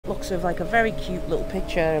with like a very cute little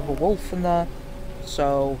picture of a wolf in there.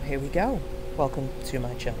 So here we go. Welcome to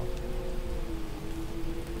my channel.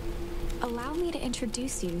 Allow me to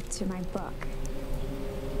introduce you to my book.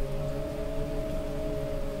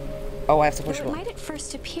 Oh, I have to push Though it. it might at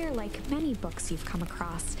first appear like many books you've come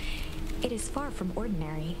across, it is far from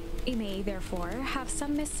ordinary. You may, therefore, have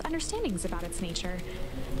some misunderstandings about its nature.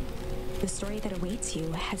 The story that awaits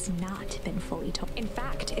you has not been fully told. In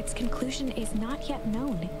fact, its conclusion is not yet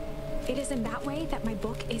known. It is in that way that my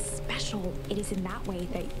book is special. It is in that way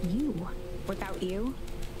that you, without you,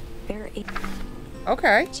 there is...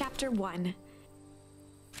 Okay. Chapter 1.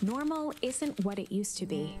 Normal isn't what it used to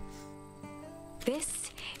be.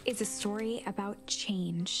 This is a story about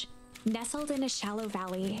change. Nestled in a shallow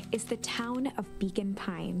valley is the town of Beacon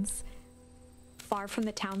Pines. Far from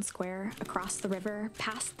the town square, across the river,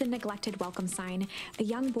 past the neglected welcome sign, a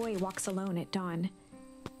young boy walks alone at dawn.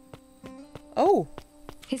 Oh.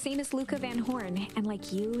 His name is Luca Van Horn, and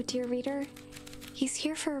like you, dear reader, he's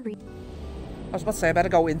here for a reason. I was about to say, I better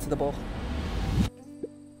go into the book.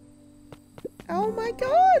 Oh my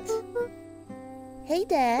god! Hey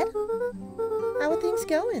Dad! How are things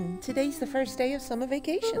going? Today's the first day of summer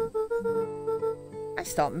vacation. I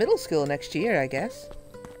start middle school next year, I guess.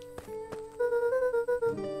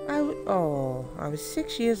 I was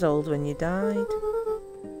 6 years old when you died.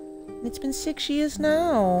 It's been 6 years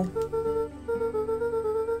now.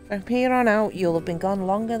 From here on out, you'll have been gone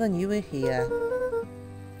longer than you were here.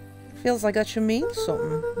 Feels like that should mean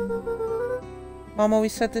something. Mom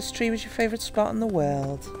always said this tree was your favourite spot in the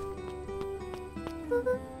world.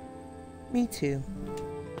 Me too.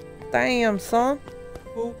 Damn, son.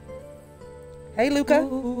 Hey, Luca.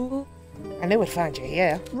 I knew I'd find you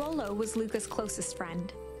here. Rollo was Luca's closest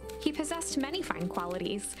friend. He possessed many fine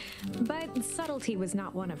qualities, but subtlety was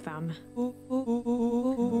not one of them.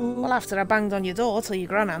 Well, after I banged on your door till your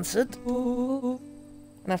gran answered, and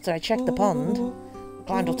after I checked the pond,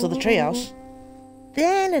 climbed up to the treehouse,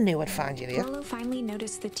 then I knew I'd find you there. Rollo finally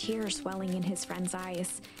noticed the tears welling in his friend's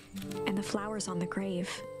eyes, and the flowers on the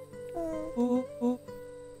grave.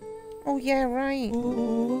 Oh yeah, right.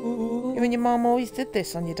 You and your mom always did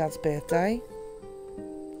this on your dad's birthday.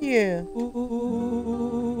 Yeah. I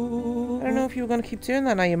don't know if you were going to keep doing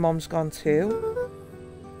that now your mom's gone too.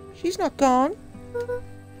 She's not gone.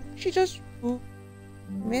 She just...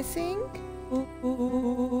 missing?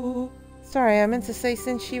 Sorry, I meant to say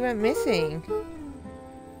since she went missing.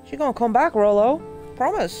 She gonna come back, Rollo.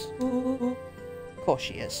 Promise. Of course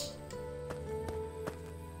she is.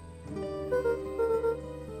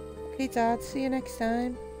 Okay, Dad. See you next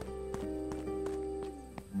time.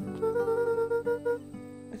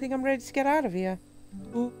 I think I'm ready to get out of here.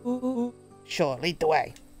 Sure, lead the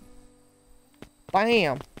way.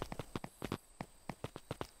 Bam!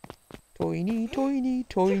 Tiny, tiny,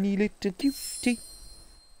 tiny little cutie.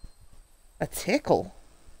 A tickle?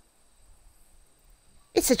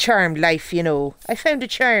 It's a charmed life, you know. I found a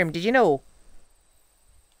charm, did you know?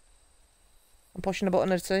 I'm pushing the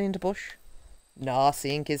button I'm saying to push.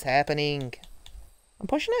 Nothing is happening. I'm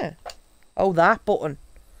pushing it. Oh, that button.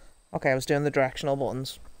 Okay, I was doing the directional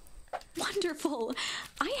buttons. Wonderful!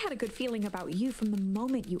 I had a good feeling about you from the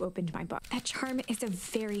moment you opened my book. That charm is a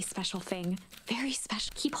very special thing. Very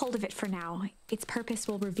special. Keep hold of it for now. Its purpose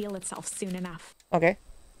will reveal itself soon enough. Okay.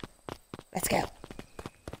 Let's go.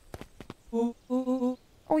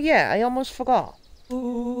 Oh yeah, I almost forgot.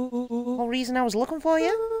 Whole reason I was looking for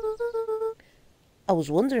you? I was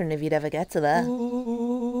wondering if you'd ever get to there.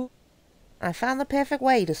 I found the perfect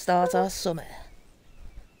way to start our summer.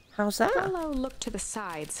 How's that? Rollo looked to the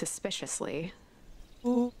side suspiciously.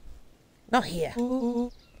 Not here.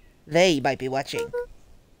 They might be watching.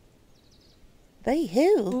 They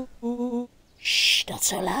who? Shh, not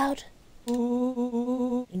so loud.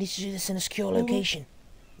 We need to do this in a secure location.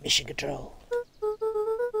 Mission control.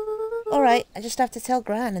 Alright, I just have to tell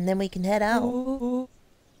Gran and then we can head out.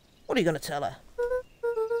 What are you going to tell her?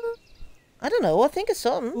 I don't know, I think of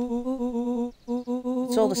something.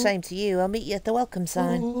 It's all the same to you. I'll meet you at the welcome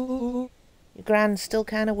sign. Your Gran still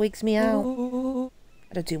kind of wigs me out.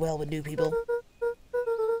 I don't do well with new people.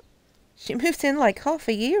 She moved in like half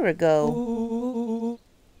a year ago.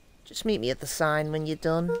 Just meet me at the sign when you're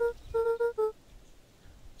done.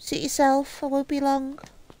 Suit yourself, I won't be long.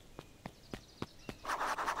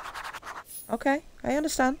 Okay, I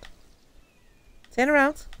understand. Turn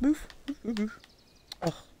around. Move.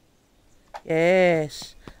 Oh.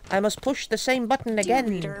 Yes. I must push the same button again.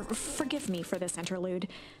 Dear reader, forgive me for this interlude.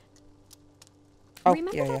 Oh,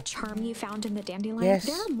 Remember that charm you found in the dandelion? Yes.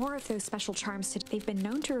 There are more of those special charms. They've been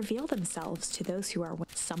known to reveal themselves to those who are.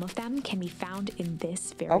 Some of them can be found in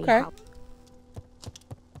this very house.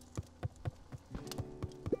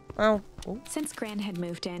 Oh. Oh. Since Gran had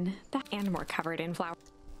moved in, and were covered in flowers.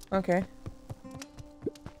 Okay.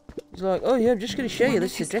 He's like, oh yeah, I'm just gonna show you. One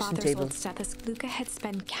This of is the his dressing father's table. old stethoscope. Luca had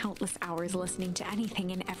spent countless hours listening to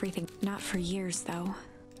anything and everything. Not for years, though.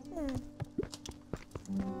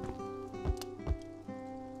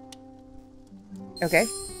 Okay.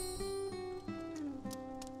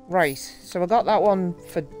 Right, so I got that one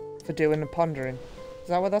for doing the pondering. Is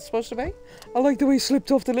that what that's supposed to be? I like the way he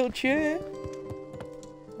slipped off the little chair.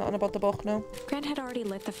 Nothing about the book, no? Gran had already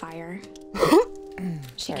lit the fire.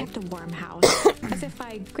 She kept a warm house, as if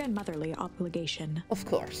by grandmotherly obligation. Of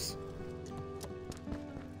course.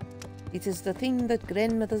 It is the thing that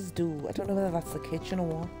grandmothers do. I don't know whether that's the kitchen or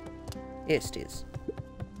what. Yes, it is.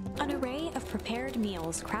 An array of prepared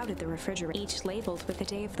meals crowded the refrigerator, each labeled with the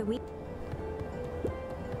day of the week.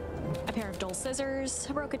 A pair of dull scissors,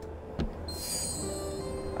 a broken...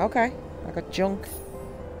 Okay, I got junk.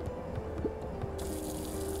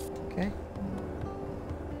 Okay.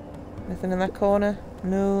 Nothing in that corner?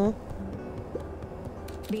 No.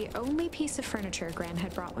 The only piece of furniture Gran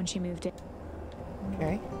had brought when she moved in.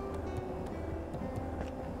 Okay.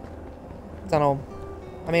 Don't know.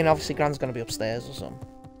 I mean, obviously Gran's gonna be upstairs or something.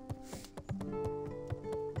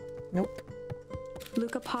 Nope.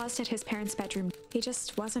 Luca paused at his parents' bedroom. He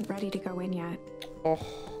just wasn't ready to go in yet. Oh,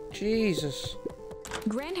 Jesus.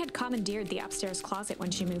 Gran had commandeered the upstairs closet when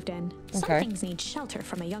she moved in. Some Okay. things need shelter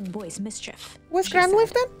from a young boy's mischief. Where's she Gran said.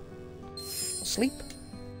 live then? Asleep?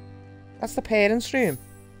 That's the parents' room.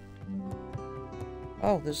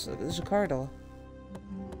 Oh, there's a corridor.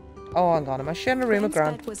 Oh, hang on. Am I sharing a room with Gran's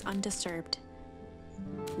Gran? bed was undisturbed.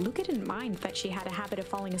 Luca didn't mind that she had a habit of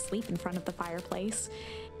falling asleep in front of the fireplace.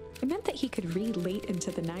 It meant that he could read late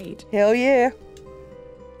into the night. Hell yeah.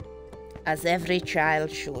 As every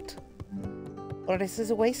child should. Or this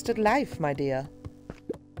is a wasted life, my dear.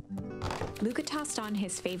 Luca tossed on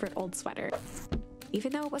his favorite old sweater.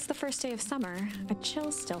 Even though it was the first day of summer, a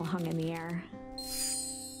chill still hung in the air.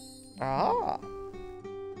 Ah.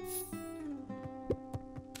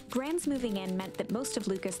 Gran's moving in meant that most of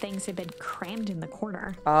Luca's things had been crammed in the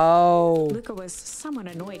corner. Oh. Luca was somewhat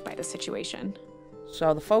annoyed by the situation.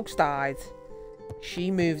 So the folks died.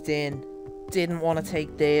 She moved in. Didn't want to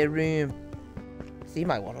take their room. So you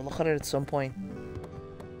might want to look at it at some point.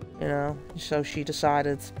 You know? So she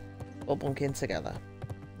decided, we'll bunk in together.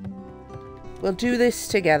 We'll do this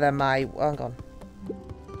together, my... Hang on.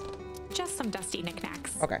 Just some dusty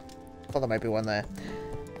knickknacks. Okay. Thought there might be one there.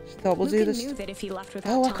 She thought we'll do Luca this... knew that if he left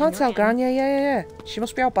without Oh, I telling can't tell Gran, Gran. Yeah. She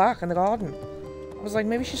must be out back in the garden. I was like,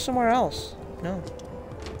 maybe she's somewhere else. No.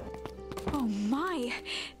 Oh my!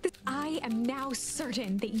 I am now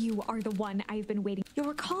certain that you are the one I've been waiting. You'll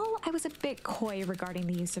recall I was a bit coy regarding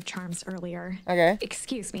the use of charms earlier. Okay.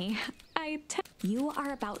 Excuse me. You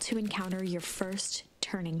are about to encounter your first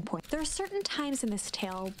turning point. There are certain times in this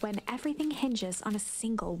tale when everything hinges on a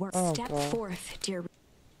single word. Oh, Step God. forth, dear.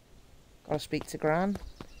 Gotta speak to Gran.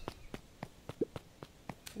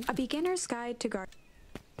 A beginner's guide to garden.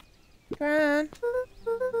 Gran.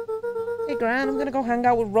 Hey, Gran, I'm gonna go hang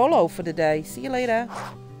out with Rollo for the day. See you later.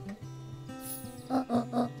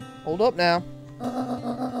 Hold up now.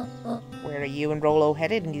 Where are you and Rollo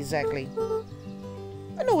headed exactly?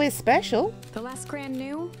 I know we're special. The less Gran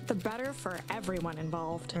knew, the better for everyone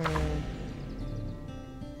involved.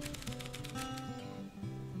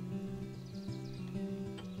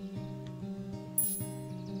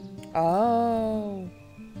 Oh.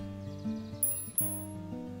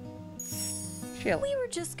 Chill. We were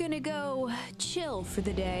just gonna go chill for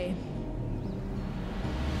the day.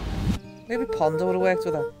 Maybe Pondo would have worked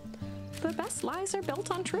with her. The best lies are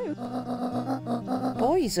built on truth.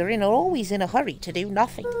 Boys are always in a hurry to do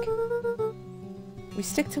nothing. We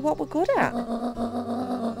stick to what we're good at.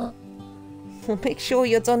 We'll make sure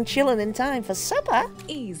you're done chilling in time for supper.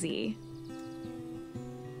 Easy.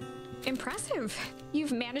 Impressive.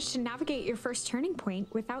 You've managed to navigate your first turning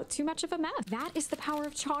point without too much of a mess. That is the power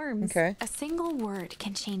of charms. Okay. A single word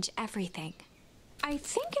can change everything. I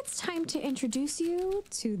think it's time to introduce you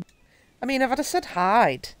to... I mean, if I'd have said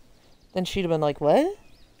hide, then she'd have been like, what?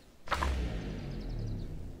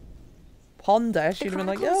 Ponder, she'd have been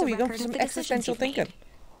like, Chronicle is oh, a you're going for record of some the decisions existential you've made. thinking.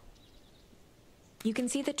 You can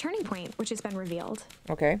see the turning point, which has been revealed.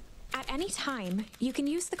 Okay. At any time, you can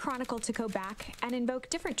use the Chronicle to go back and invoke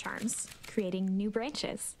different charms, creating new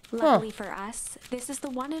branches. Luckily for us, this is the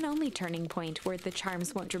one and only turning point where the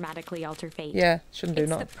charms won't dramatically alter fate. Yeah, shouldn't do It's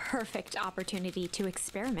nothing. the perfect opportunity to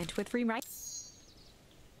experiment with rewrite.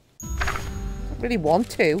 Really want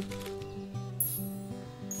to.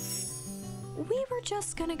 We were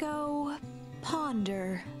just gonna go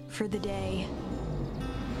ponder for the day.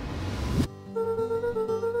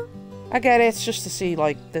 I get it, it's just to see,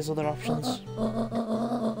 like, there's other options.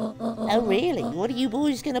 Oh, really? What are you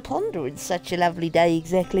boys going to ponder in such a lovely day,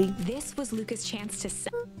 exactly? This was Luca's chance to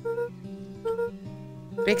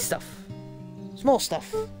Big stuff. Small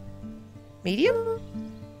stuff. Medium?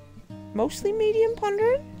 Mostly medium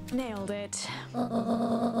pondering? nailed it.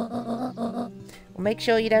 Well, make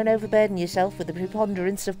sure you don't overburden yourself with the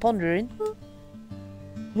preponderance of pondering.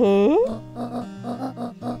 Huh?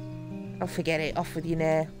 Oh, forget it. Off with you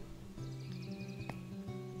now.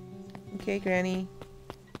 Okay, Granny.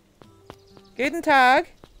 Guten Tag.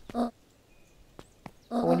 Oh,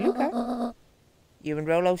 and Luca. You and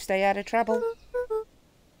Rolo stay out of trouble.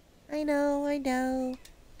 I know, I know.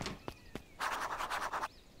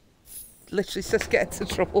 Literally says get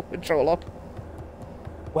into trouble with Rolo.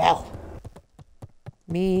 Well,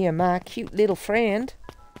 me and my cute little friend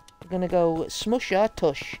are gonna go smush our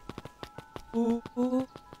tush. Ooh, ooh.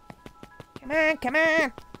 Come on, come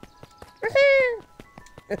on. Woohoo!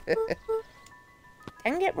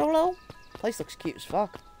 Dang it, Rolo. Place looks cute as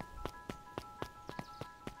fuck.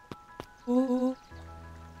 Ooh.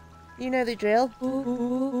 You know the drill.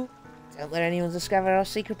 Ooh. Don't let anyone discover our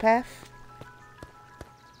secret path.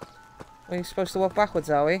 We're supposed to walk backwards,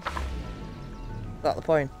 are we? That's the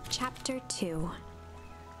point. Chapter 2.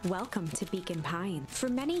 Welcome to Beacon Pine. For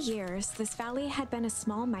many years, this valley had been a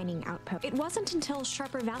small mining outpost. It wasn't until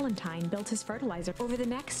Sharper Valentine built his fertilizer over the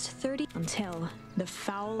next 30 until the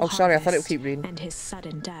foul Oh, sorry, I thought it would harvest keep reading. and his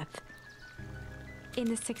sudden death. In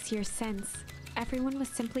the 6 years since, everyone was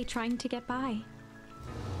simply trying to get by.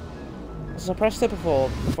 So I pressed it before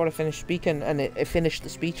I finished speaking, and it finished the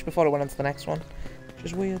speech before I went on to the next one. Which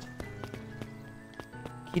is weird.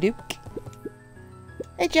 Kidook.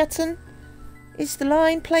 Hey, Judson. Is the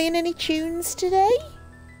line playing any tunes today?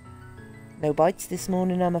 No bites this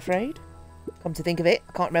morning, I'm afraid. Come to think of it,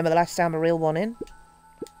 I can't remember the last time I reeled one in.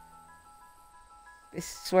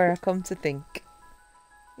 This is where I come to think.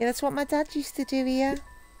 Yeah, that's what my dad used to do here.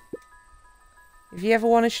 If you ever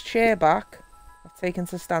want his chair back, I've taken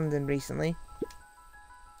to standing recently.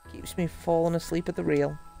 Keeps me falling asleep at the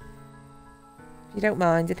reel. If you don't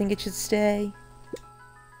mind, I think it should stay.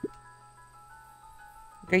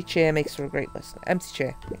 Great chair makes for a great listener. Empty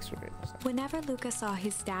chair makes for a great listener. Whenever Luca saw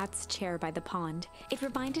his dad's chair by the pond, it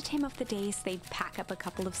reminded him of the days they'd pack up a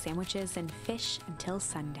couple of sandwiches and fish until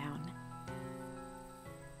sundown.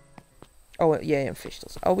 Oh, yeah, and fish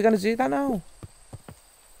does. Oh, we're going to do that now.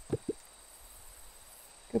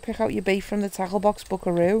 Go pick out your bait from the tackle box,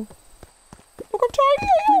 buckaroo. Look, I'm tiny.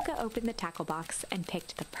 Luca opened the tackle box and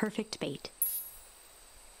picked the perfect bait.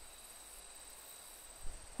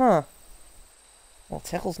 Huh. Well,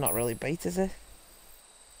 tickle's not really bait, is it?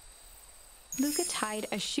 Luca tied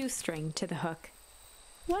a shoestring to the hook.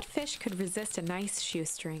 What fish could resist a nice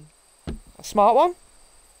shoestring? A smart one?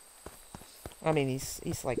 I mean, he's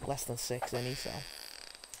like less than 6, isn't he, so...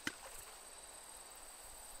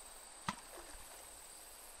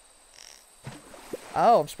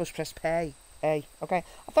 Oh, I'm supposed to press pay. A. Okay.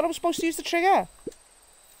 I thought I was supposed to use the trigger.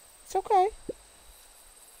 It's okay.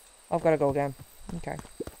 I've got to go again. Okay.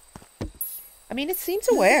 I mean, it seemed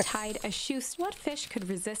to Luca work. tied a shoestring. What fish could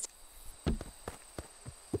resist?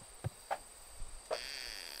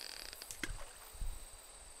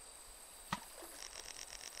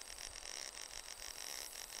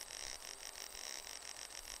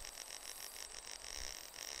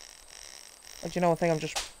 Oh, do you know, I think I'm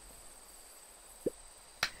just...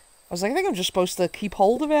 I was like, I think I'm just supposed to keep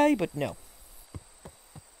hold of A, but no.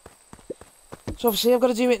 So obviously I've got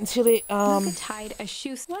to do it until it, Luca tied a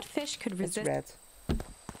shoestring. What fish could it's resist? red.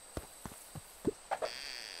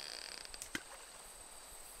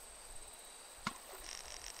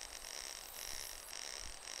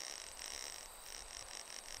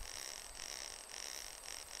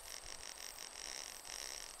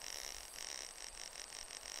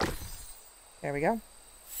 There we go.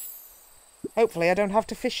 Hopefully I don't have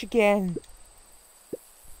to fish again.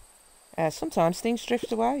 Sometimes things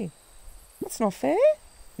drift away. That's not fair.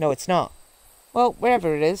 No, it's not. Well,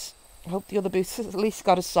 wherever it is, I hope the other boots at least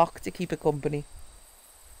got a sock to keep it company.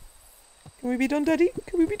 Can we be done, Daddy?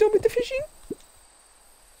 Can we be done with the fishing?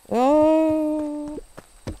 Oh.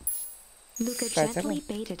 Luca Try gently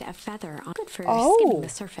tickle. baited a feather on it for Oh. skimming the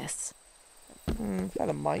surface.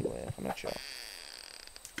 Feather might work, I'm not sure.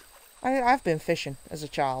 I've been fishing as a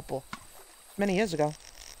child, but many years ago.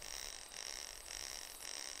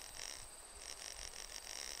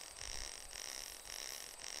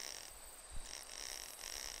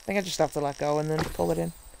 I think I just have to let go and then pull it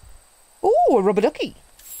in. Ooh, a rubber ducky.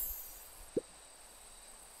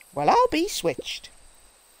 Well, I'll be switched.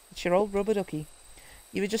 It's your old rubber ducky.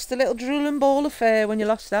 You were just a little drooling ball of fur when you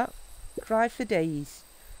lost that. Cry for days.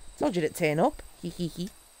 Told you to turn up. Hee hee hee.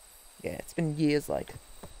 Yeah, it's been years, like.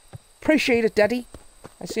 Appreciate it, Daddy.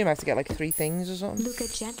 I assume I have to get like 3 things or something. Luca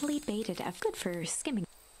gently baited F. Good for skimming.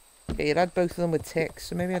 Okay, you'd had both of them with ticks,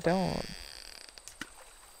 so maybe I don't.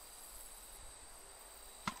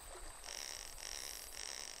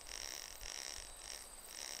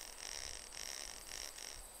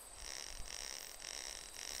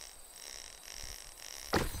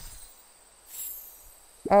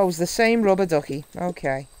 Oh, it was the same rubber ducky.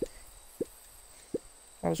 Okay.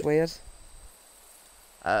 That was weird.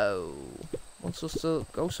 Oh. Wants us to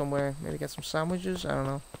go somewhere. Maybe get some sandwiches? I don't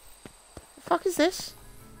know. The fuck is this?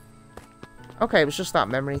 Okay, it was just that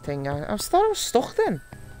memory thing. I thought I was stuck then.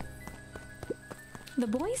 The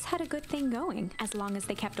boys had a good thing going. As long as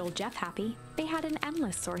they kept old Jeff happy, they had an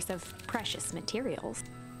endless source of precious materials.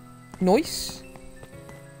 Nice.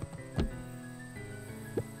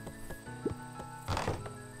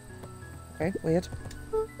 Okay, weird.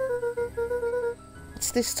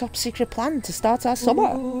 What's this top secret plan to start our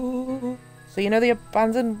summer? So you know the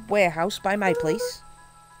abandoned warehouse by my place?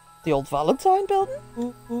 The old Valentine building?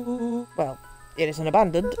 Well, it isn't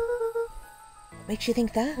abandoned. What makes you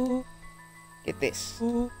think that? Get this.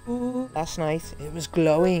 Last night, it was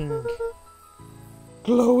glowing.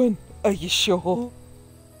 Glowing? Are you sure?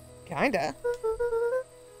 Kinda.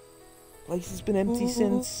 Place has been empty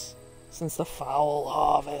since the foul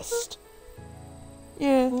harvest.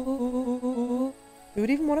 Yeah. Who would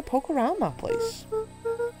even want to poke around that place?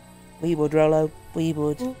 We would, Rollo. We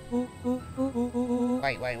would.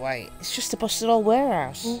 Wait. It's just a busted old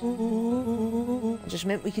warehouse. It just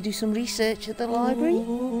meant we could do some research at the library.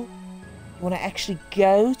 You want to actually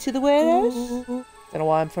go to the warehouse? Don't know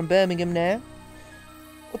why I'm from Birmingham now.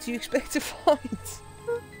 What do you expect to find?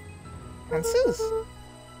 Answers?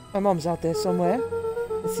 My mum's out there somewhere.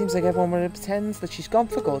 It seems like everyone really pretends that she's gone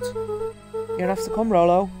for good. You're gonna have to come,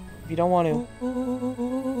 Rollo, if you don't want to.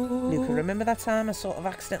 Luca, remember that time I sort of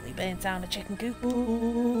accidentally burnt down a chicken coop?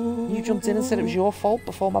 You jumped in and said it was your fault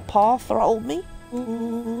before my pa throttled me?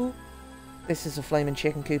 This is a flaming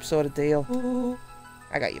chicken coop sort of deal.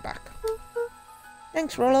 I got you back.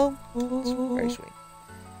 Thanks, Rollo. It's very sweet.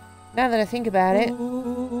 Now that I think about it,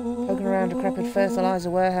 poking around a decrepit fertilizer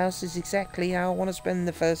warehouse is exactly how I want to spend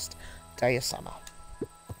the first day of summer.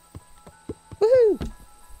 Woohoo!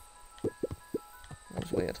 That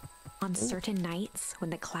was weird. On certain nights,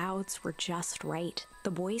 when the clouds were just right, the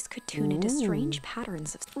boys could tune into strange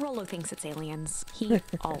patterns of... Rollo thinks it's aliens. He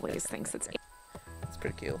always thinks it's aliens. That's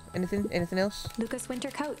pretty cool. Anything else? Luca's winter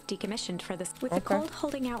coat decommissioned for this. With the cold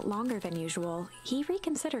holding out longer than usual, he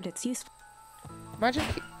reconsidered its use. Imagine...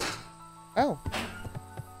 Oh.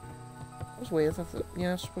 That was weird. I thought,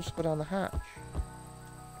 you're supposed to go down the hatch.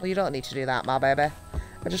 Well, you don't need to do that, my baby.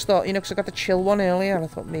 I just thought, because I got the chill one earlier, and I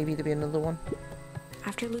thought maybe there'd be another one.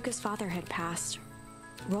 After Luca's father had passed,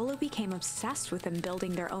 Rollo became obsessed with them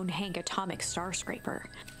building their own Hank atomic star scraper.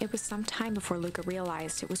 It was some time before Luca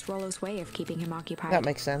realized it was Rollo's way of keeping him occupied. That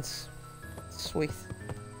makes sense. Sweet.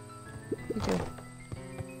 What are you doing?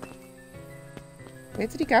 Where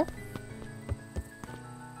did he go?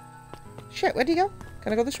 Shit, where'd he go?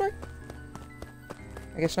 Can I go this way?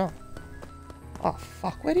 I guess not. Oh,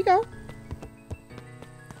 fuck, where'd he go?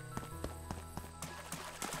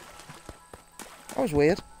 That was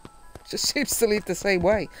weird. Just seems to lead the same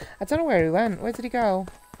way. I don't know where he went. Where did he go?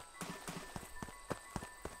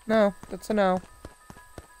 No, that's a no.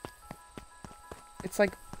 It's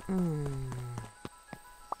like...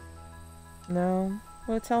 No.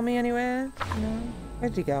 Will it tell me anywhere? No. Where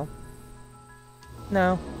did he go?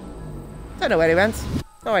 No. Don't know where he went.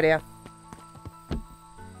 No idea.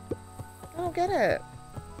 I don't get it.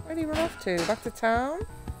 Where did he run off to? Back to town?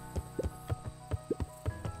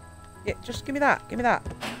 Yeah, just give me that. Give me that.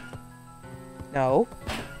 No.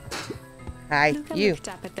 Hi, Luca you. looked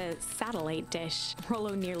up at the satellite dish.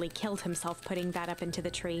 Rollo nearly killed himself putting that up into the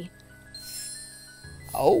tree.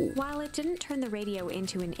 Oh. While it didn't turn the radio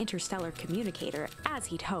into an interstellar communicator, as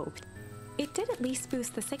he'd hoped, it did at least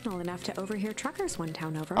boost the signal enough to overhear truckers one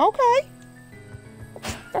town over. Okay.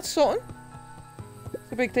 That's something.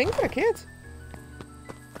 It's a big thing for a kid.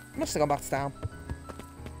 Must have gone back to town.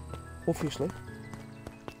 Obviously.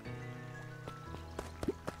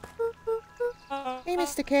 Hey,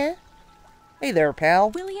 Mr. Kerr. Hey there,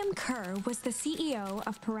 pal. William Kerr was the CEO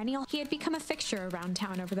of Perennial. He had become a fixture around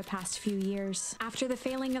town over the past few years. After the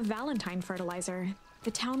failing of Valentine fertilizer,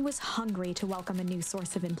 the town was hungry to welcome a new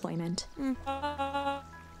source of employment.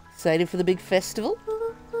 Excited for the big festival?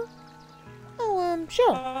 Oh,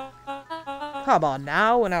 sure. Come on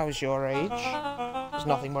now, when I was your age. There's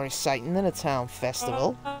nothing more exciting than a town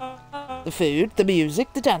festival. The food, the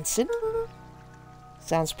music, the dancing.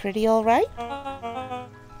 Sounds pretty alright.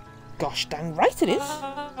 Gosh dang right it is.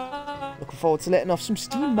 Looking forward to letting off some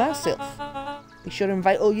steam myself. Be sure to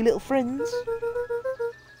invite all your little friends.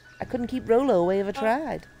 I couldn't keep Rolo away if I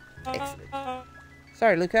tried. Excellent.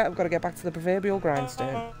 Sorry, Luca, I've got to get back to the proverbial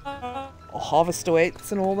grindstone. Or harvest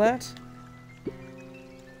weights and all that.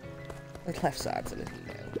 The left side's a little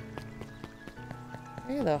low.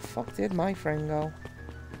 Where the fuck did my friend go?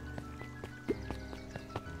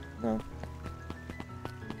 No.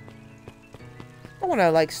 I want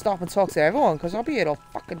to, like, stop and talk to everyone, because I'll be here all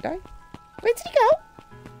fucking day. Where did he go?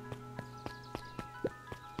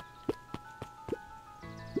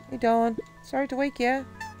 Hey, Dawn. Sorry to wake you.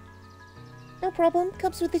 No problem,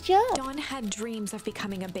 comes with the job. Dawn had dreams of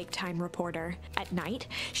becoming a big-time reporter. At night,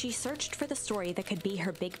 she searched for the story that could be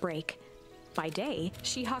her big break. By day,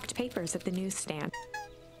 she hawked papers at the newsstand.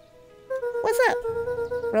 What's up?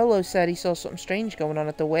 Rolo said he saw something strange going on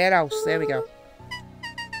at the warehouse. There we go.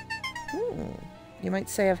 You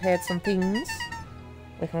might say I've heard some things.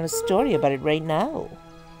 Working on a story about it right now.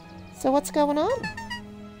 So what's going on?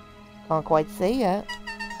 Can't quite say yet.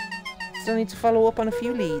 Still need to follow up on a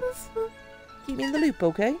few leads. Keep me in the loop,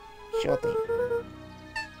 okay? Sure thing.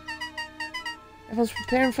 Everyone's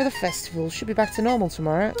preparing for the festival. Should be back to normal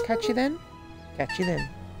tomorrow. Catch you then? Catch you then.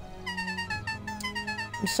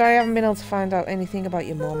 I'm sorry I haven't been able to find out anything about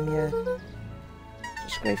your mum yet.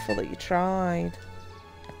 Just grateful that you tried.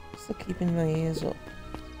 Still keeping my ears up.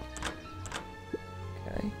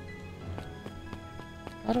 Okay.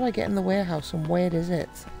 How do I get in the warehouse and where is it?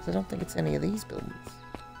 Because I don't think it's any of these buildings.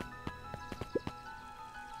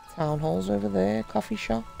 Town hall's over there. Coffee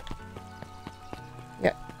shop.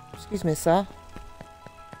 Yeah. Excuse me, sir.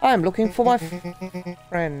 I'm looking for my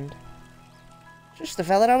friend. Just the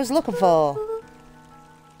fella I was looking for.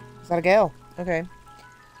 Is that a girl? Okay.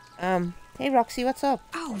 Hey Roxy, what's up?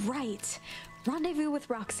 Oh, right. Rendezvous with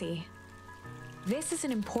Roxy. This is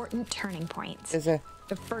an important turning point. Is it?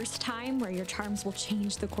 The first time where your charms will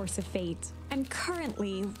change the course of fate. And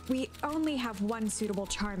currently, we only have one suitable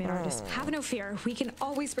charm in our disposal. Have no fear, we can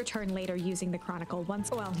always return later using the Chronicle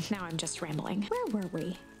once. Well, now I'm just rambling. Where were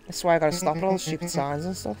we? That's why I gotta stop at all the stupid signs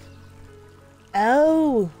and stuff.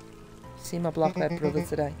 Oh! See my blockhead brother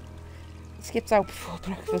today. He skips out before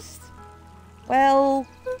breakfast. Well,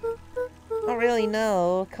 not really,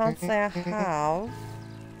 no. Can't say I have.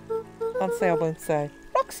 Can't say I won't say.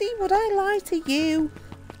 Roxy, would I lie to you?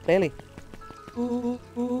 Clearly.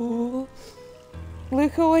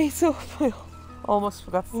 Luca, wait up. I almost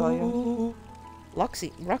forgot to tell you.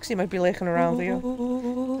 Roxy might be lurking around here.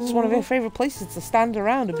 It's one of her favourite places to stand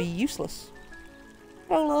around and be useless.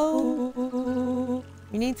 Rolo!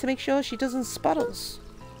 We need to make sure she doesn't spot us.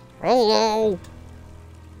 Rolo!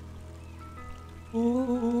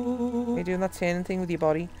 Are you doing that turning thing with your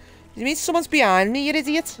body? You mean someone's behind me, you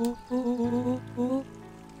idiot? Or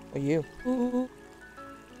you?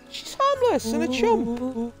 She's harmless and a chump.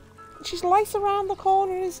 And she's light around the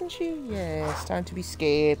corner, isn't she? Yeah, it's time to be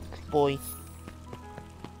scared, boy.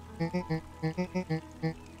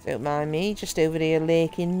 Don't mind me, just over there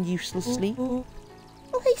lurking uselessly. Oh,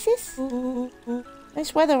 hey sis.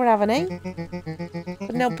 Nice weather we're having, eh?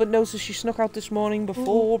 Couldn't help but notice she snuck out this morning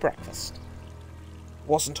before breakfast.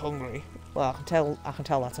 Wasn't hungry. Well, I can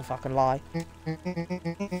tell that's a fucking lie.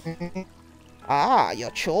 Ah, your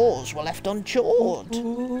chores were left unchored.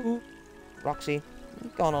 Roxy,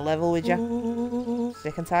 go on a level with you.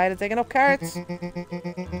 Sick and tired of digging up carrots.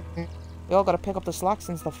 We all got to pick up the slack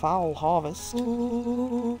since the foul harvest.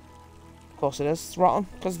 Of course it is. It's rotten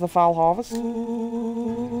because of the foul harvest.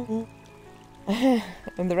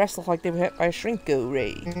 And the rest look like they were hit by a shrinko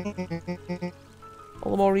ray.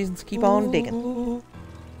 All the more reason to keep on digging.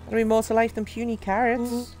 Gotta be more to life than puny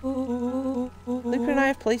carrots. Luca and I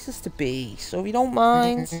have places to be, so if you don't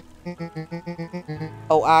mind...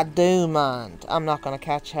 Oh, I do mind. I'm not gonna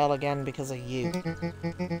catch hell again because of you.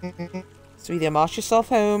 So either march yourself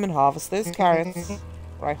home and harvest those carrots,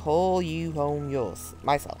 or I haul you home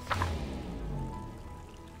myself.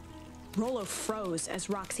 Rolo froze as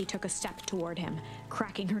Roxy took a step toward him,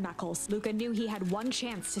 cracking her knuckles. Luca knew he had one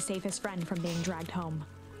chance to save his friend from being dragged home.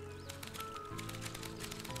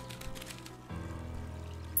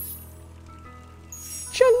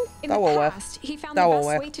 In the past, he found the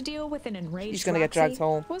best way to deal with an enraged He's gonna get dragged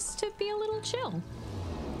home. was to be a little chill.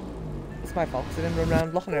 It's my fault, 'cause I didn't run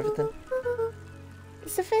around looking at everything.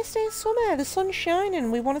 It's the first day of summer, the sun's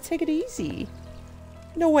shining, we want to take it easy.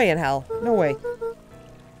 No way in hell, no way.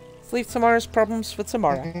 Let's leave tomorrow's problems for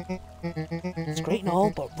tomorrow. It's great and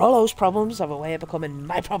all, but Rolo's problems have a way of becoming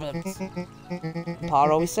my problems. Pa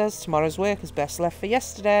always says tomorrow's work is best left for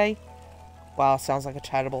yesterday. Wow, sounds like a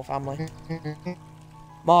terrible family.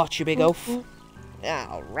 March, you big oaf.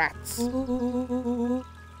 Oh, rats.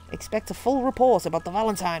 Expect a full report about the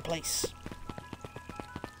Valentine place.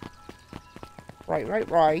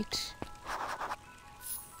 Right.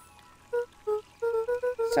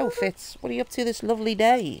 So, Fitz, what are you up to this lovely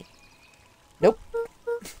day? Nope.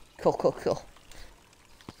 Cool.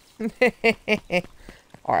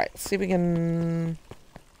 Alright, let's see if we can...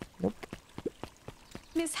 Nope.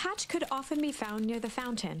 Miss Hatch could often be found near the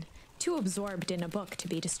fountain, too absorbed in a book to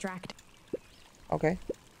be distracted. Okay.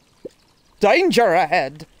 Danger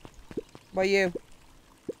ahead! What you?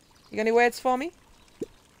 You got any words for me?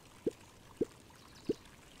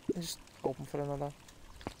 Just open for another.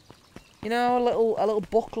 You know, a little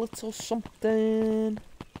booklet or something.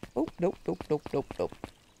 Oh, nope.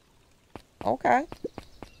 Okay.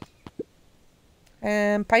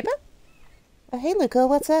 Piper? Oh, hey, Luca,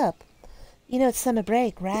 what's up? You know it's summer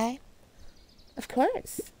break, right? Of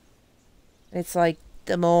course. It's like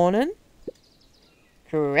the morning?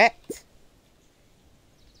 Correct.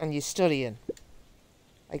 And you're studying.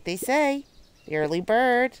 Like they say, the early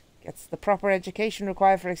bird gets the proper education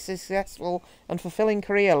required for a successful and fulfilling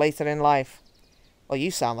career later in life. Well,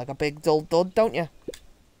 you sound like a big dull dud, don't you?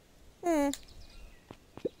 Hello,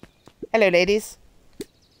 ladies.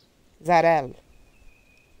 Zarel.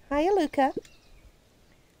 Hiya, Luca. Would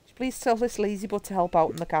you please tell this lazy butt to help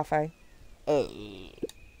out in the cafe? Lumi,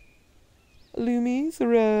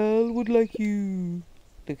 Zarel would like you.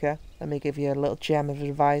 Luca, let me give you a little gem of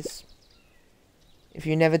advice. If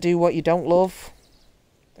you never do what you don't love,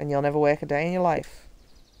 then you'll never work a day in your life.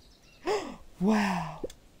 Wow.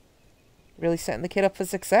 Really setting the kid up for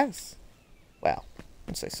success. Well,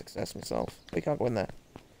 I'd say success myself. We can't go in there.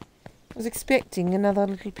 I was expecting another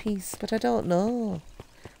little piece, but I don't know.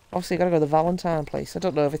 Obviously, you gotta go to the Valentine place. I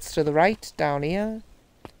don't know if it's to the right, down here.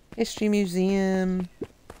 History Museum.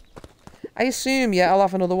 I assume, yeah, I'll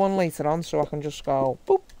have another one later on, so I can just go,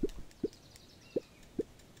 boop.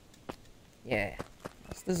 Yeah.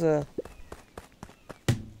 There's a...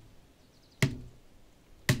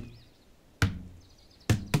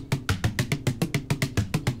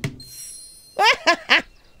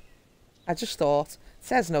 I just thought, it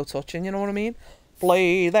says no touching, you know what I mean?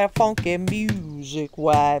 Play that funky music,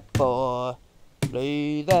 white boy.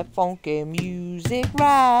 Play that funky music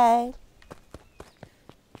right.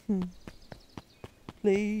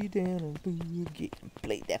 Play down and boogie and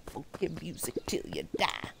play that funky music till you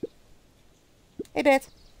die. Hey, Bet.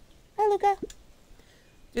 Hi, Luca.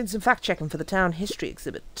 Doing some fact-checking for the town history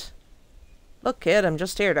exhibit. Look, kid, I'm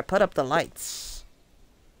just here to put up the lights.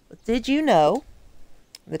 But did you know?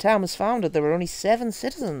 When the town was founded, there were only 7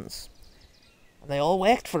 citizens. And they all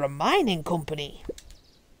worked for a mining company.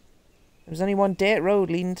 There was only one dirt road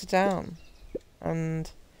leading to town.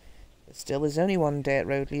 And there still is only one dirt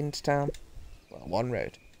road leading to town. Well, one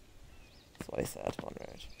road. That's what I said, one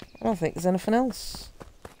road. I don't think there's anything else.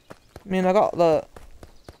 I mean, I got the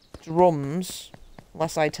drums.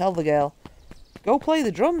 Unless I tell the girl, go play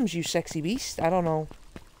the drums, you sexy beast. I don't know.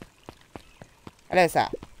 Hello, sir.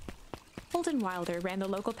 Holden Wilder ran the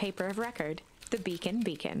local paper of record, the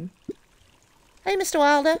Beacon. Hey, Mr.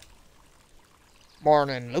 Wilder.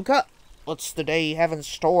 Morning, Luca. What's the day have in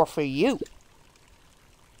store for you?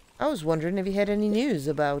 I was wondering if you had any news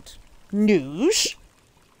about... News?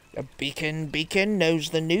 The Beacon knows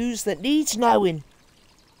the news that needs knowing.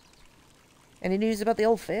 Any news about the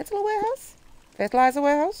old Fertilizer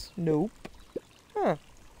warehouse? Nope. Huh.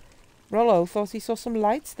 Rollo thought he saw some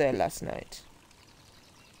lights there last night.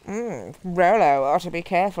 Rollo ought to be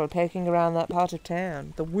careful poking around that part of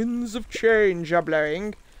town. The winds of change are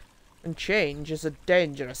blowing. And change is a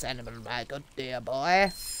dangerous animal, my good dear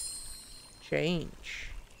boy. Change.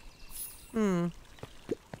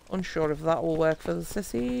 Unsure if that will work for the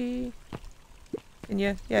sissy. Can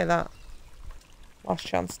you? Yeah, that. Last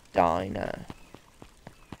Chance Diner.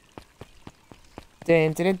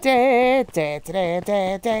 Hey,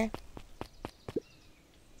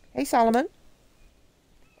 Solomon.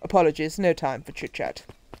 Apologies, no time for chit-chat.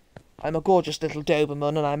 I'm a gorgeous little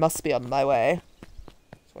Doberman and I must be on my way.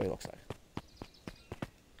 That's what he looks like.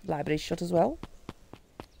 Library's shut as well.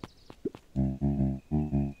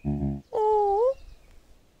 Oh.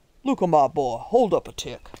 Look at my boy. Hold up a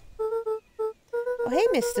tick. Oh, hey,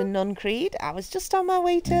 Mr. Nuncreed. I was just on my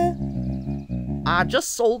way to... I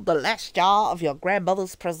just sold the last jar of your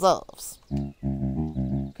grandmother's preserves.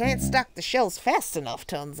 Can't stack the shelves fast enough,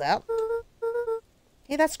 turns out.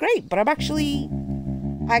 Yeah, that's great, but I'm actually...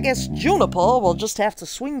 I guess Juniper will just have to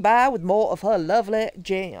swing by with more of her lovely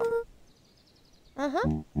jam.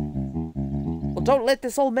 Uh-huh. Well, don't let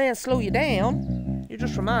this old man slow you down. You're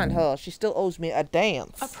just remind her she still owes me a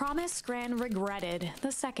dance. A promise Gran regretted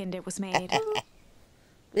the second it was made.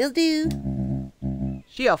 Will do.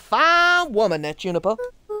 She a fine woman, that Juniper.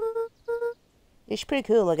 Yeah, she's pretty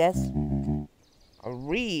cool, I guess. A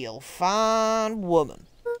real fine woman.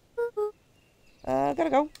 Gotta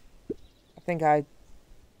go. I think I...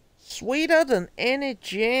 Sweeter than any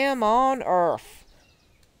jam on earth.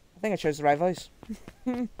 I think I chose the right voice.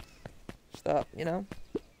 Stop, you know?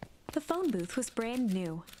 The phone booth was brand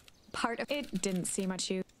new. Part of it didn't see much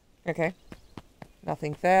use. Okay.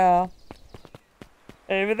 Nothing there.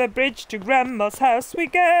 Over the bridge to Grandma's house we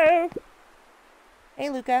go. Hey,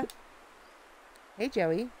 Luca. Hey,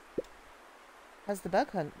 Joey. How's the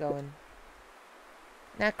bug hunt going?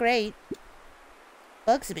 Not great.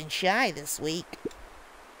 Bugs have been shy this week.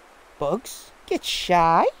 Bugs? Get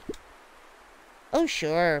shy? Oh,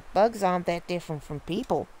 sure. Bugs aren't that different from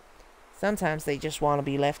people. Sometimes they just want to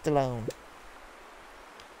be left alone.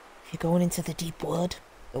 If you're going into the deep wood,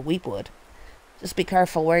 the weep wood, just be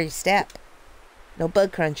careful where you step. No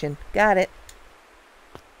bug crunching. Got it.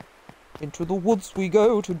 Into the woods we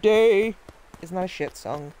go today. Isn't that a shit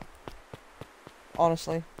song?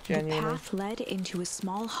 Honestly, genuinely. The path led into a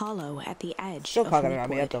small hollow at the edge Still of can't get it out of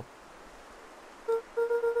my head Weepwood.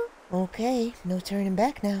 though. Okay, no turning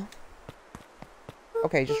back now.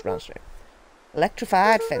 Okay, just run straight.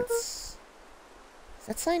 Electrified fence. Does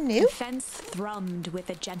that sign new? The fence thrummed with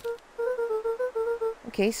a gentle.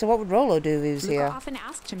 Okay, so what would Rolo do if he was Luca here? often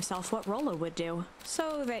asked himself what Rolo would do,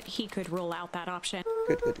 so that he could rule out that option.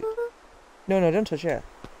 Good, good, good. No, no, don't touch it.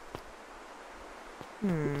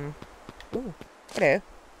 Ooh. Hello.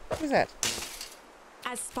 What was that?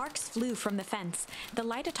 As sparks flew from the fence, the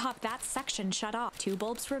light atop that section shut off. 2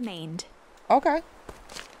 bulbs remained. Okay.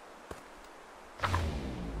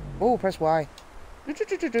 Oh, press Y. I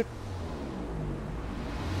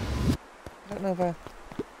don't know if I...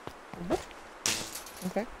 What?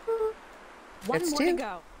 Okay. One It's more 2. to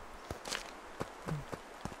go.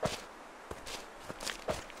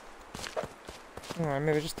 Alright,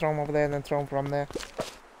 maybe just throw them over there and then throw them from there.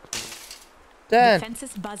 The Done.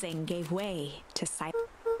 fence's buzzing gave way to silence.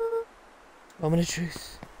 Moment of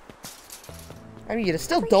truth. I mean, you'd have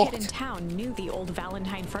still Every kid in ducked. town knew the old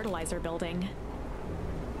Valentine fertilizer building.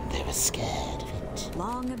 They were scared of it.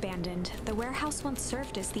 Long abandoned, the warehouse once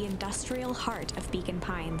served as the industrial heart of Beacon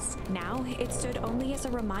Pines. Now, it stood only as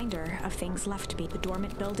a reminder of things left be. The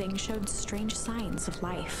dormant building showed strange signs of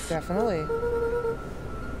life. Definitely.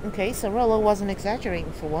 Okay, so Rolo wasn't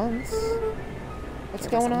exaggerating for once. What's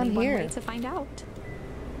There was going on only one here? way to find out.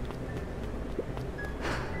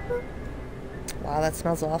 Wow, that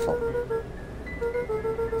smells awful.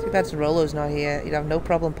 Too bad Rolo's not here. You'd have no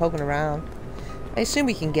problem poking around. I assume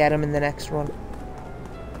we can get him in the next run.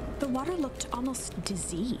 The water looked almost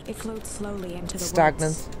diseased. It flowed slowly into the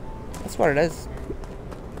Stagnant. woods. That's what it is.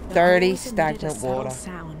 The Dirty, holes emitted a stagnant subtle water.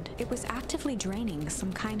 sound. It was actively draining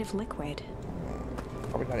some kind of liquid.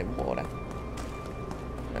 Probably not even water.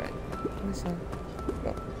 Alright. Listen.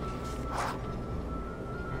 Go.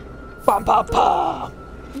 Bam, bam, bam!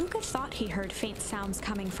 Luca thought he heard faint sounds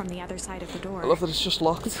coming from the other side of the door. I love that it's just He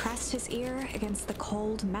locked. pressed his ear against the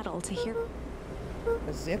cold metal to hear.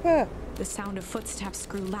 A zipper. The sound of footsteps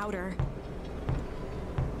grew louder.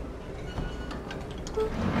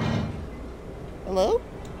 Hello?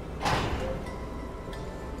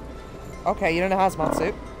 Okay, you're in a hazmat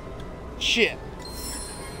suit. Shit.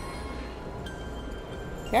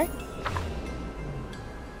 Okay.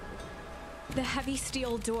 The heavy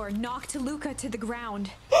steel door knocked Luca to the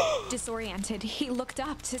ground. Disoriented, he looked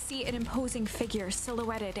up to see an imposing figure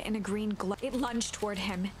silhouetted in a green glow. It lunged toward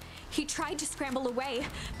him. He tried to scramble away,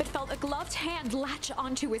 but felt a gloved hand latch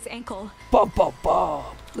onto his ankle. Bum, bum, bum.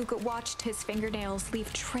 Luca watched his fingernails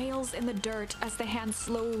leave trails in the dirt as the hand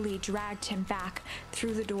slowly dragged him back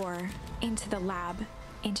through the door, into the lab,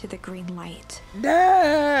 into the green light.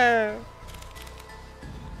 No!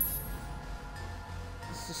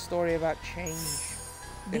 This is a story about change.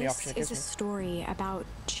 Any This option it is gives a me. story about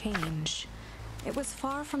change. It was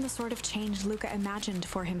far from the sort of change Luca imagined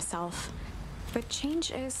for himself. But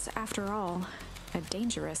change is, after all, a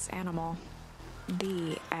dangerous animal.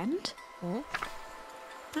 The end? I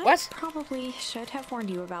What? probably should have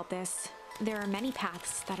warned you about this. There are many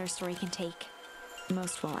paths that our story can take.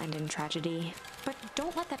 Most will end in tragedy. But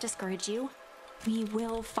don't let that discourage you. We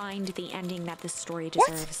will find the ending that this story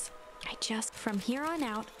deserves. From here on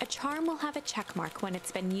out, a charm will have a check mark when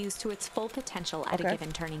it's been used to its full potential at a Okay.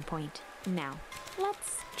 given turning point. Now,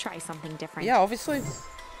 let's try something different. Yeah, obviously.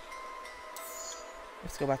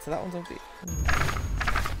 Let's go back to that one, don't we?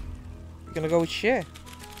 You're gonna go with shit.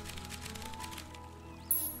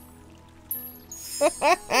 In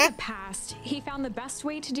the past, he found the best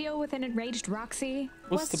way to deal with an enraged Roxy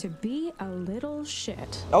was to be a little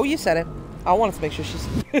shit. Oh, you said it. I wanted to make sure she's...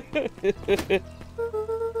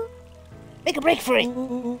 Make a break for it.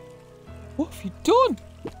 What have you done?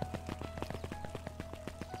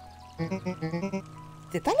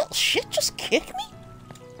 Did that little shit just kick me?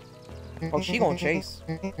 Oh, she gonna chase.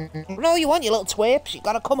 No, you want, you little twerp. You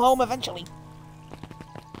gotta come home eventually.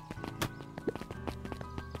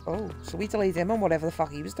 Oh, so we delayed him on whatever the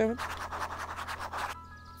fuck he was doing.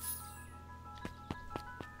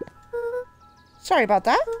 Sorry about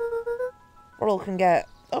that. We all can get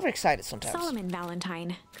overexcited sometimes. Solomon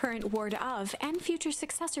Valentine, current ward of and future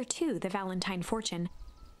successor to the Valentine fortune,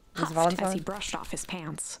 huffed Valentine? as he brushed off his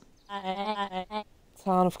pants.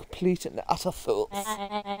 Town of complete and utter fools.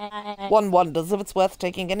 One wonders if it's worth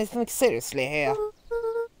taking anything seriously here.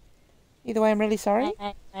 Either way, I'm really sorry.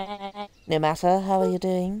 No matter, how are you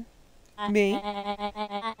doing? Me?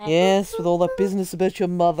 Yes, with all that business about your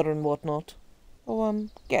mother and whatnot. Oh,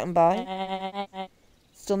 I'm getting by.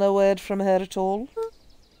 Still no word from her at all?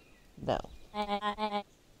 No.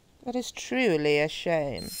 That is truly a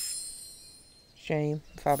shame. Shame.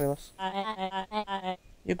 Fabulous.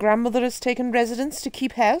 Your grandmother has taken residence to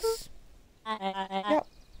keep house? Yep.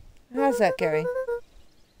 How's that going?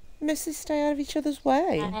 Missus stay out of each other's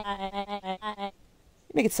way. You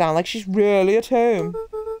make it sound like she's really at home.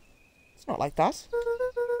 It's not like that.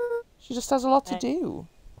 She just has a lot to do.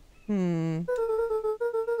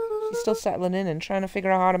 She's still settling in and trying to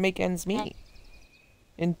figure out how to make ends meet.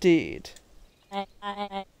 Indeed.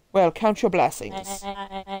 Well, count your blessings.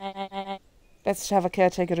 Best to have a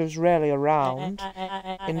caretaker who's rarely around,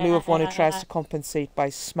 in lieu of one who tries to compensate by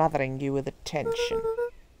smothering you with attention.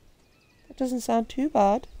 That doesn't sound too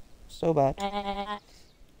bad. So bad.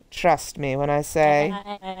 Trust me when I say...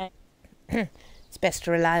 It's best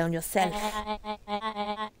to rely on yourself.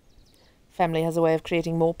 Family has a way of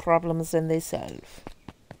creating more problems than they solve.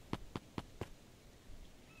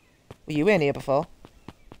 Were you in here before?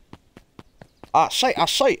 I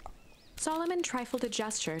say! Solomon trifled a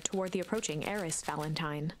gesture toward the approaching heiress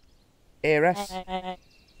Valentine. Heiress?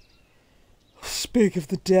 Speak of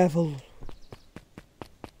the devil.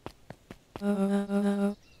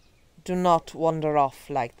 Do not wander off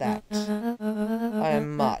like that. I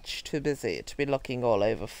am much too busy to be looking all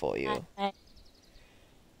over for you.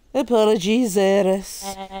 Apologies, heiress.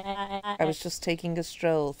 I was just taking a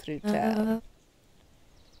stroll through town.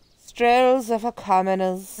 Strolls are for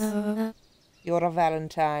commoners. You're a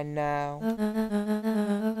Valentine now.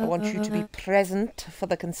 I want you to be present for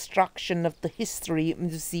the construction of the History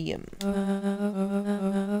Museum.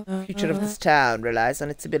 The future of this town relies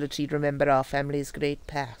on its ability to remember our family's great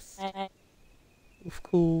past. Of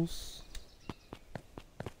course.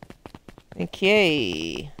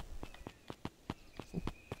 Okay.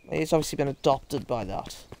 He's obviously been adopted by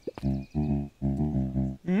that.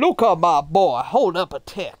 Look up, my boy. Hold up a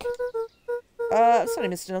tick. Sorry,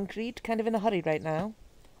 Mr. Duncreed. Kind of in a hurry right now.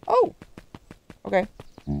 Oh! Okay.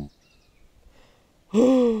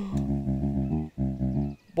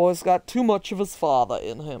 Boy's got too much of his father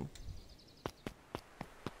in him.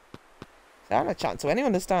 See, I'm not chatting to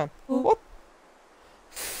anyone this time. What?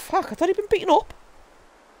 Fuck, I thought he'd been beaten up.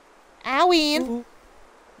 Ow, Ian!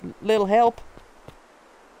 Little help.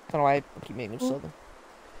 Don't know why I keep making him southern.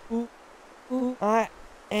 I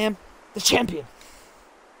am the champion.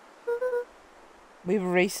 We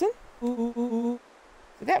were racing? Did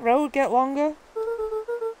that road get longer?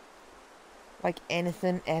 Like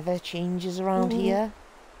anything ever changes around here?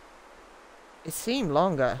 It seemed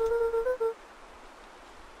longer.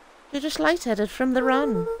 You're just lightheaded from the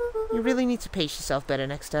run. You really need to pace yourself better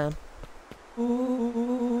next time.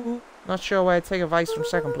 Not sure why I'd take advice from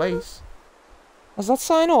second place. Has that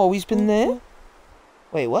sign always been there?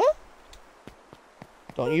 Wait, what?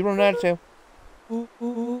 Don't you run there too.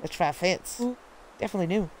 Let's try a fence. Definitely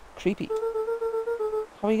new. Creepy.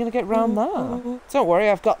 How are you going to get round that? Don't worry,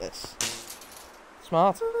 I've got this.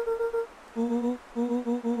 Smart. I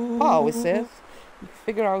always says, you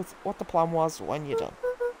figure out what the plan was when you're done.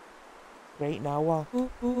 Great, now what?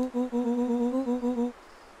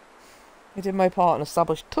 I did my part and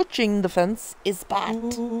established touching the fence is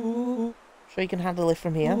bad. Sure you can handle it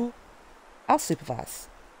from here? I'll supervise.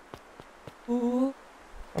 I'm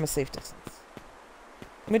a safe distance.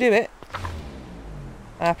 Let me do it.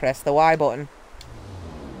 I press the Y button.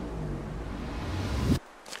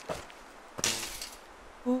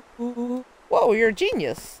 Whoa, you're a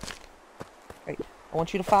genius. Right, I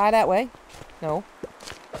want you to fire that way. No.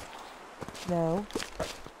 No.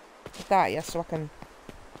 Like that, yes, so I can...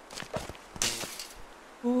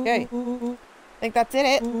 Okay. Think that did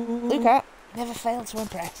it. Luca, Never fail to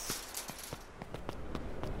impress.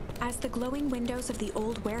 As the glowing windows of the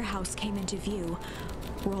old warehouse came into view,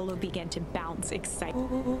 Rollo began to bounce excited.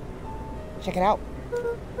 Check it out.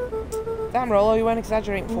 Damn, Rollo, you weren't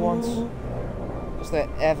exaggerating for once. Was there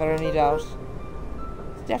ever any doubt?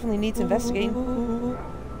 It definitely needs investigating.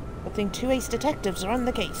 Good thing 2 ace detectives are on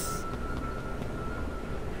the case.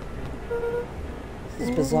 This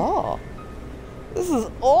is bizarre. This is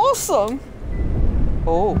awesome!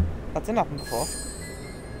 Oh, that didn't happen before.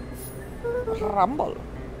 Rumble.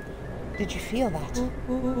 Did you feel that?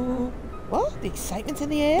 What? The excitement in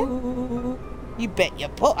the air? You bet your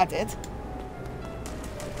butt I did.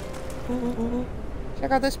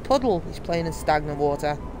 Check out this puddle. He's playing in stagnant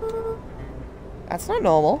water. That's not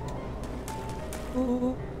normal.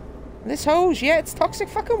 This hose, yeah, it's toxic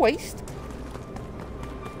fucking waste.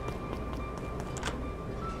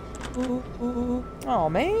 Oh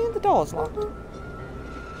man, the door's locked.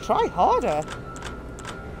 Try harder.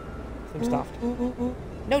 Seems daft.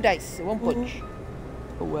 No dice, it won't budge.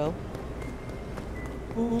 Oh well.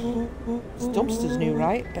 This dumpster's new,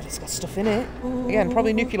 right? Bet it's got stuff in it. Again,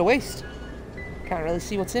 probably nuclear waste. Can't really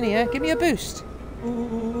see what's in here. Give me a boost.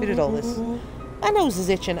 Who did all this? My nose is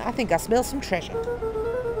itching. I think I smell some treasure.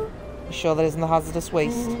 You sure that isn't the hazardous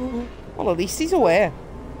waste? Well, at least he's aware.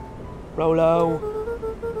 Rollo.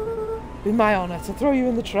 Be my honour to throw you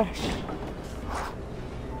in the trash.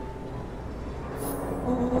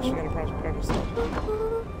 Actually, gonna press stop.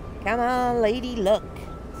 Come on, lady, look.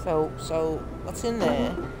 So, what's in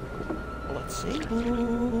there? Well, let's see.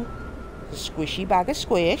 A squishy bag of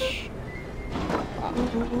squish.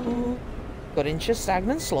 Got inch of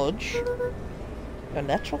stagnant sludge. Your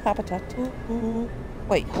natural habitat.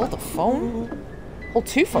 Wait, hold the phone? Hold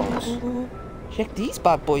 2 phones. Check these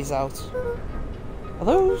bad boys out. Are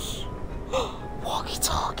those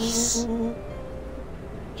walkie-talkies?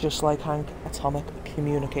 Just like Hank, atomic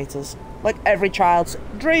communicators. Like every child's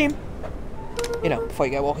dream. You know, before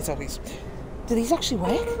you get walkie-talkies. Do these actually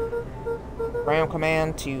work? Ground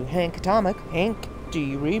command to Hank Atomic. Hank, do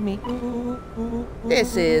you read me?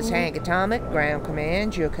 This is Hank Atomic. Ground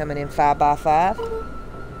command. You're coming in 5x5.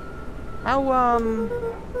 How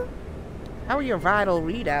are your vital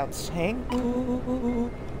readouts, Hank?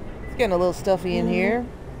 It's getting a little stuffy in here.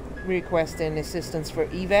 Requesting assistance for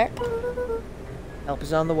evac. Help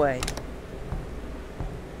is on the way.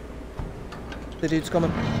 The dude's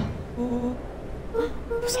coming.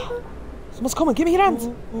 Someone's coming, give me your hands!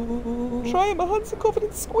 Try, my hands are covered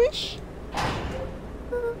in squish.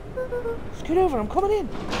 Scoot over, I'm coming in.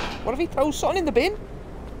 What if he throws something in the bin?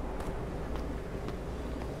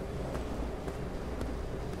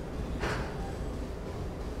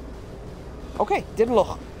 Okay, didn't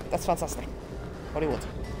look. That's fantastic. What do you want?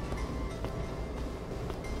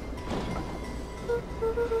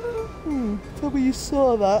 Tell me you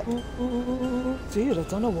saw that. Dude, I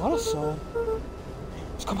don't know what I saw.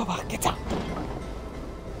 Just come back, get down.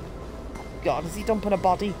 God, is he dumping a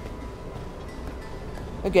body?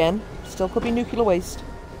 Again, still could be nuclear waste.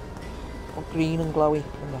 Or green and glowy.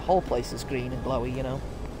 And the whole place is green and glowy, you know.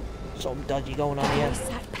 Something dodgy going on here. He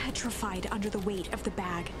sat petrified under the weight of the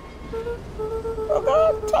bag. Oh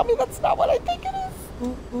God, tell me that's not what I think it is.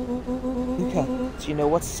 Luca, do you know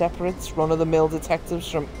what separates run-of-the-mill detectives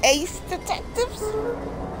from ace detectives?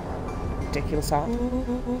 Ridiculous, huh?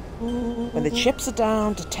 When the chips are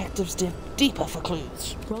down, detectives dip deeper for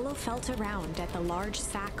clues. Rollo felt around at the large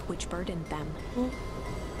sack which burdened them.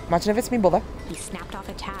 Imagine if it's me mother. He snapped off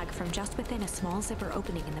a tag from just within a small zipper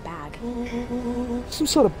opening in the bag. Some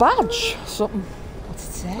sort of badge. Something. What's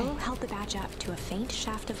it say? Rollo held the badge up to a faint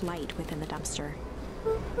shaft of light within the dumpster.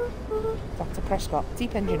 Dr. Prescott,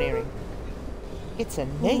 Deep Engineering. It's a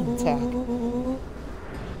name tag.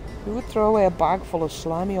 Who would throw away a bag full of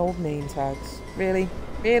slimy old name tags? Really?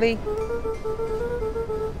 Really?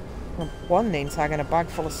 Well, one name tag and a bag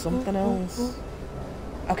full of something else.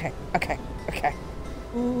 Okay. I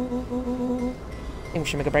think we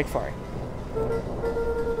should make a break for it.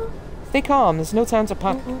 Stay calm, there's no time to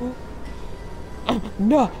panic.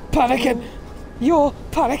 No, panicking! You're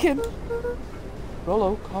panicking!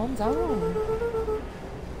 Rollo, calm down.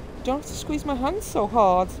 You don't have to squeeze my hand so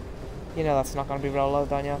hard. You know that's not going to be Rollo,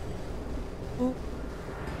 don't you?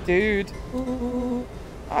 Dude.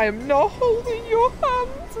 I am not holding your hand.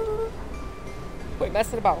 Quit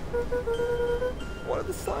messing about. One of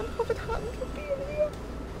the slime-covered hands would be in here.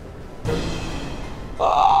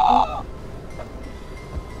 Ah!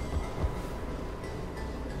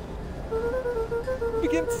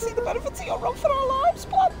 Begin to see the benefits of your run for our lives,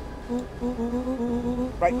 blood.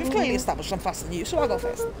 Right, we've clearly established I'm faster than you, so I'll go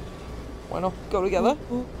first. Why not go together?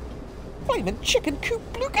 Flaming chicken coop,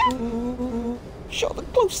 Luca! Sure, the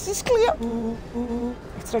coast is clear.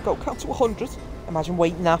 After I go count to 100. Imagine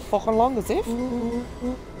waiting that fucking long as if. You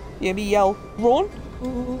hear me yell, run?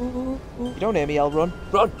 You don't hear me yell, run.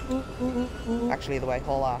 Run! Actually, the way,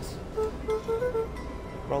 haul ass.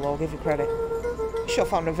 Rollo, I'll give you credit. Sure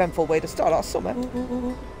found an eventful way to start our summer.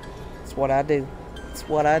 It's what I do. It's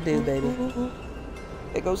what I do, baby.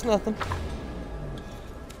 There goes nothing.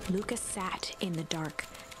 Lucas sat in the dark,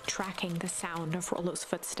 tracking the sound of Rollo's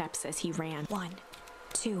footsteps as he ran. 1,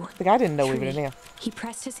 2, The guy didn't know we 3. were in here. He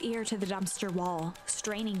pressed his ear to the dumpster wall,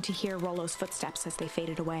 straining to hear Rollo's footsteps as they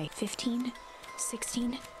faded away. 15,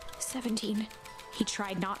 16, 17. He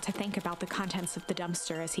tried not to think about the contents of the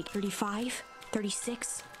dumpster as he... 35,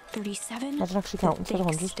 36, 37. Imagine actually counting to the thick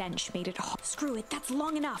 100. stench made it... Screw it, that's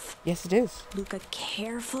long enough. Yes, it is. Luca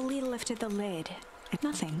carefully lifted the lid.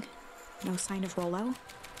 Nothing. No sign of Rollo.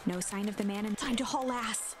 No sign of the man in time to haul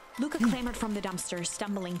ass. Luca clambered from the dumpster,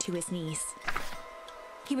 stumbling to his knees.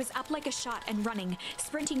 He was up like a shot and running,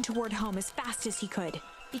 sprinting toward home as fast as he could.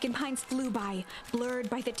 Beacon Pines flew by, blurred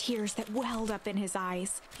by the tears that welled up in his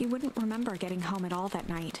eyes. He wouldn't remember getting home at all that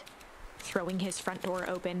night. Throwing his front door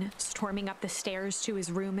open, storming up the stairs to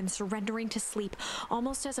his room and surrendering to sleep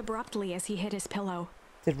almost as abruptly as he hit his pillow.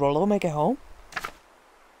 Did Rollo make it home?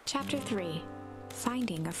 Chapter 3.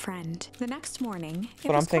 Finding a friend. The next morning, it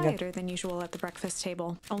What was I'm thinking. quieter than usual at the breakfast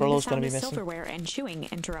table. Only Rollo's the gonna sound be of missing. silverware and chewing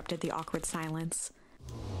interrupted the awkward silence.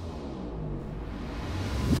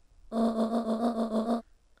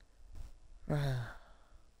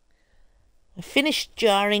 I finished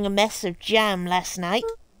jarring a mess of jam last night.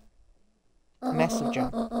 A mess of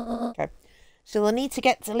jam. Okay. So they'll need to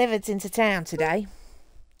get delivered into town today.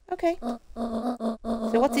 Okay.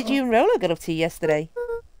 So what did you and Rollo get up to yesterday?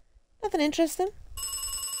 Nothing interesting.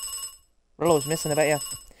 Rollo's missing, I bet you.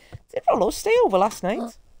 Did Rollo stay over last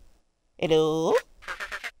night? Hello?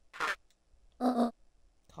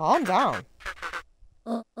 Calm down.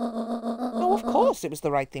 No, of course it was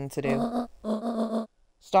the right thing to do.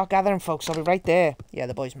 Start gathering, folks. I'll be right there. Yeah,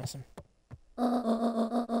 the boy's missing.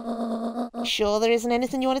 Sure there isn't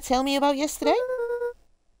anything you want to tell me about yesterday?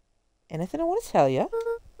 Anything I want to tell you?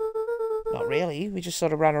 Not really. We just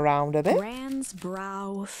sort of ran around a bit. Rand's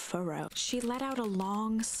brow furrowed. She let out a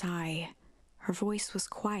long sigh. Her voice was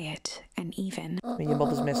quiet and even. I mean, your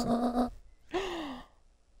mother's missing.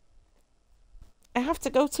 I have to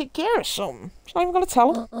go take care of something. She's not even going to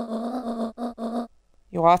tell her.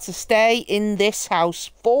 You are to stay in this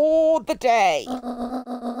house for the day.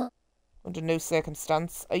 Under no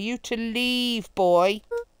circumstance are you to leave, boy.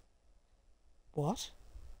 What?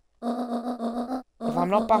 If I'm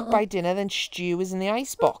not back by dinner, then stew is in the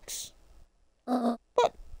icebox.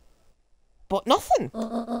 But nothing.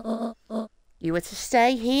 You are to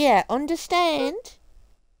stay here, understand?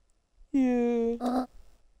 Yeah.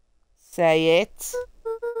 Say it.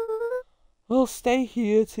 I'll stay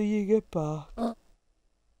here till you get back.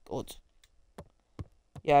 Good.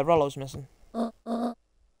 Yeah, Rollo's missing.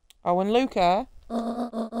 Oh, and Luca,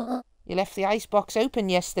 you left the icebox open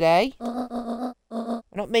yesterday. I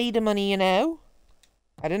not made the money, you know.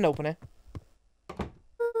 I didn't open it.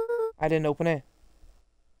 I didn't open it.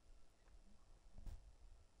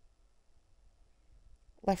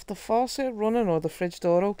 Left the faucet running or the fridge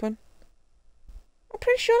door open? I'm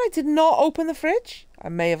pretty sure I did not open the fridge. I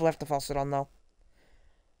may have left the faucet on though.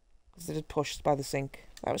 Because it had pushed by the sink.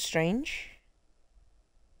 That was strange.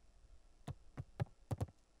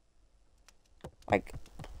 Like,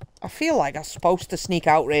 I feel like I'm supposed to sneak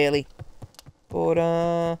out really.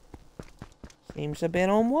 But, seems a bit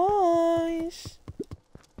unwise.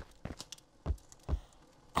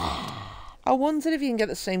 I wonder if you can get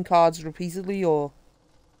the same cards repeatedly or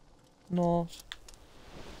not.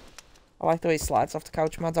 I like the way he slides off the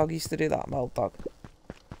couch. My dog used to do that, my old dog.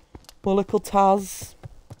 My little Taz.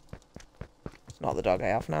 It's not the dog I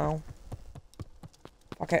have now.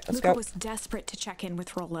 Okay, let's Luca go. was desperate to check in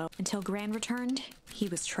with Rollo. Until Gran returned, he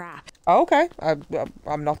was trapped. Oh, okay.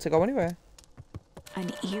 I'm not to go anywhere.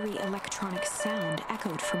 An eerie electronic sound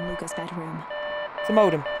echoed from Luca's bedroom. It's a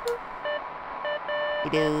modem.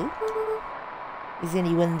 Hello? Is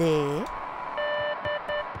anyone there?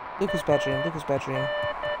 Luca's bedroom, Luca's bedroom.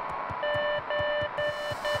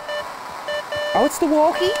 Oh, it's the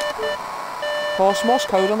walkie? Of course, Morse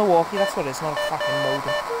code on the walkie, that's what it is, not a fucking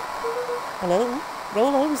modem. Hello?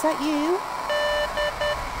 Rollo, is that you?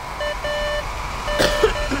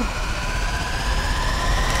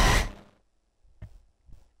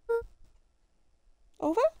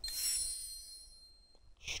 Over?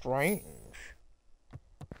 Strange.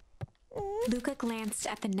 Luca glanced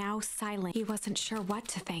at the now silent. He wasn't sure what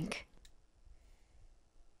to think.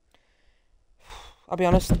 I'll be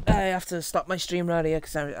honest, I have to stop my stream right here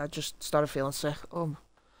because I just started feeling sick.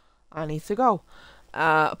 I need to go.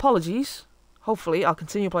 Apologies. Hopefully, I'll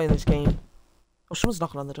continue playing this game. Oh, someone's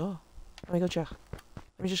knocking on the door. Let me go check.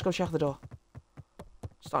 Let me just go check the door.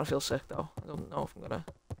 Starting to feel sick though. I don't know if I'm gonna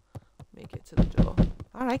make it to the door.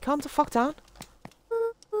 Alright, calm the fuck down.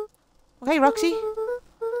 Okay, Roxy.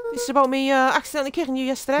 This is about me accidentally kicking you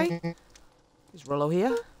yesterday. Is Rollo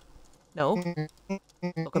here? No.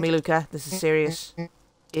 Look at me, Luca. This is serious.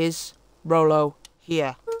 Is Rollo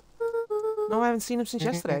here? No, I haven't seen him since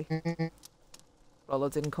yesterday. Rollo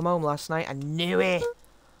didn't come home last night. I knew it.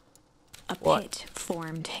 A pit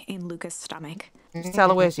formed in Luca's stomach. Just tell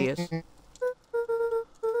her where she is.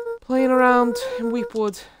 Playing around in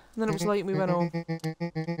Weepwood. And then it was late and we went home.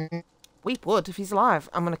 Weepwood? If he's alive,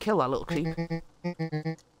 I'm gonna kill that little creep.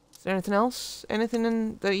 Is there anything else?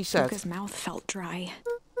 Anything that he said? Luca's mouth felt dry.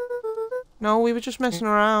 No, we were just messing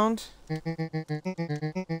around.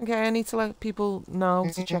 Okay, I need to let people know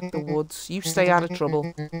to check the woods. You stay out of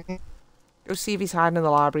trouble. Go see if he's hiding in the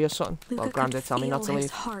library or something. Luca Well, Grandad tell me not to could feel leave.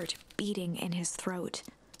 his heart beating in his throat.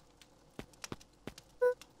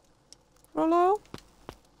 Rollo?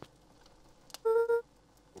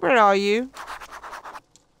 Where are you?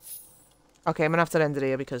 Okay, I'm gonna have to end it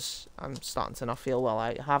here because I'm starting to not feel well.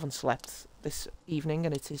 I haven't slept this evening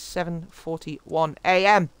and it is 7:41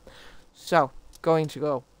 AM. So, going to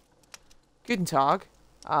go. Guten Tag.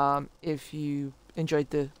 If you enjoyed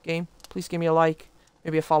the game, please give me a like,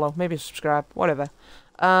 maybe a follow, maybe a subscribe, whatever.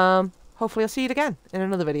 Hopefully I'll see you again in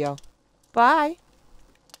another video. Bye!